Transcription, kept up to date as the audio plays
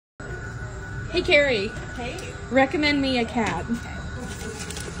Hey, Carrie. Hey. Recommend me a cat.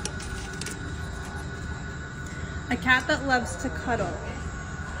 A cat that loves to cuddle.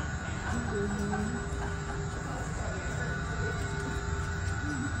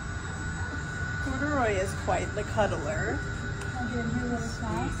 Corduroy is quite the cuddler.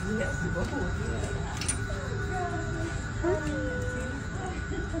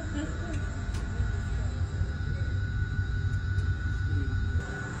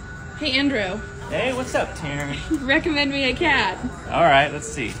 Hey, Andrew. Hey, what's up, Taryn? Recommend me a cat. All right, let's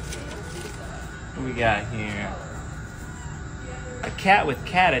see. What we got here? A cat with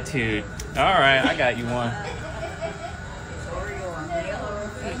catitude. All right, I got you one.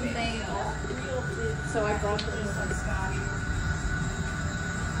 So I brought them some Scotch.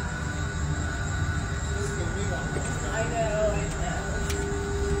 I know.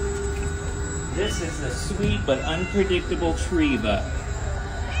 This is a sweet but unpredictable tree bug.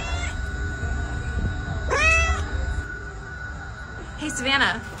 Hey,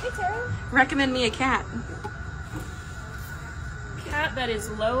 Savannah. Hey, Tara. Recommend me a cat. Cat that is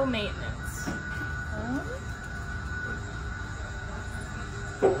low maintenance.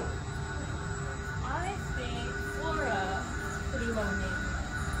 I think Flora is pretty low maintenance.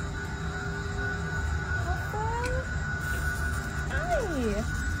 Hi. Hi.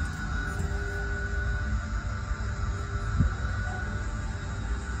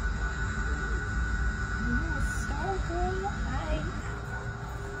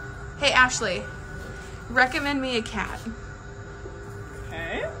 Hey, Ashley. Recommend me a cat.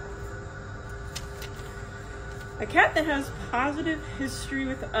 Okay. A cat that has positive history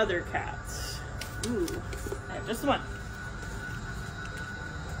with other cats. Ooh, I have just one.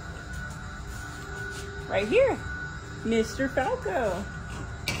 Right here, Mr. Falco.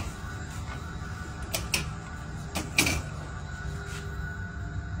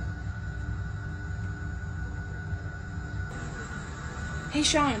 Hey,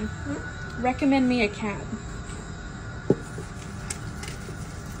 Sean. Recommend me a cat.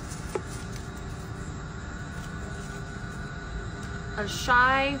 A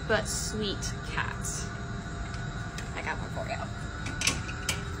shy but sweet cat. I got one for you.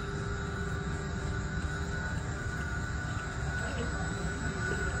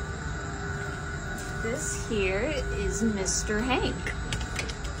 This here is Mr. Hank.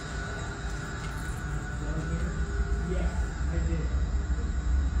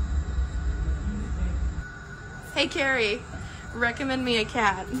 Hey, Carrie. Recommend me a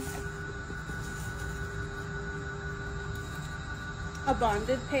cat. A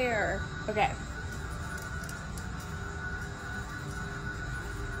bonded pair. Okay.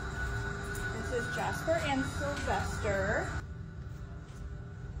 This is Jasper and Sylvester.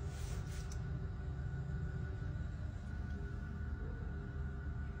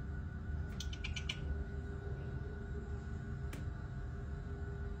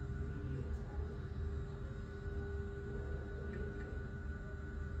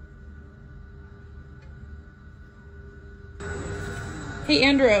 Hey,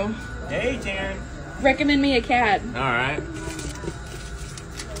 Andrew. Hey, Taryn. Recommend me a cat. All right.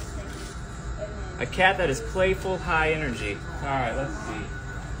 A cat that is playful, high energy. All right, let's see.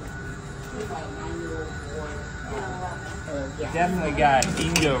 Definitely got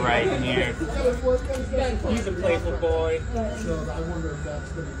Dingo right in here. He's a playful boy. So I wonder if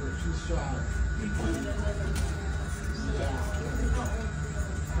that's going to go. She's shy.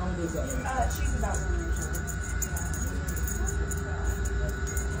 How old is that? She's about 1 year old.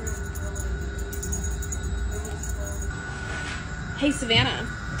 Hey, Savannah.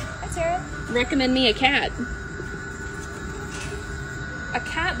 Hi, Tara. Recommend me a cat. A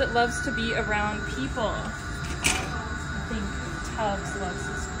cat that loves to be around people. I think Tubbs loves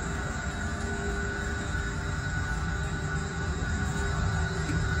his.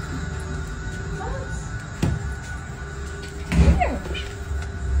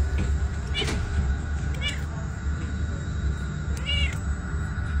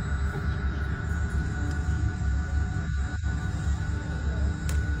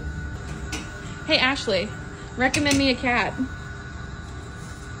 Hey, Ashley. Recommend me a cat.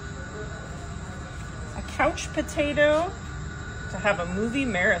 A couch potato to have a movie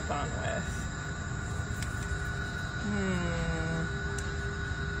marathon with.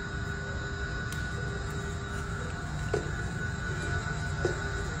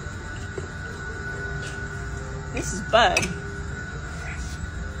 This is Bud.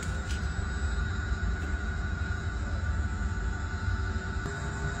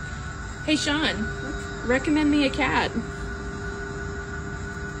 Hey, Sean. Recommend me a cat.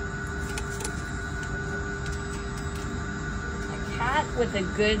 A cat with a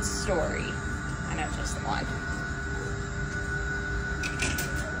good story. I know just the one.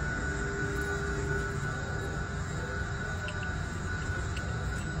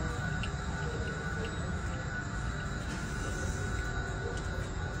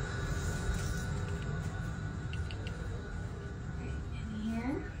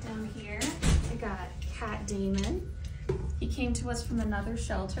 Down here, I got Cat Damon. He came to us from another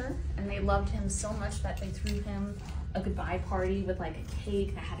shelter, and they loved him so much that they threw him a goodbye party with like a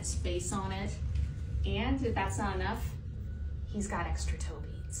cake that had his face on it. And if that's not enough, he's got extra toe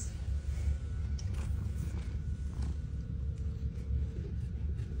beads.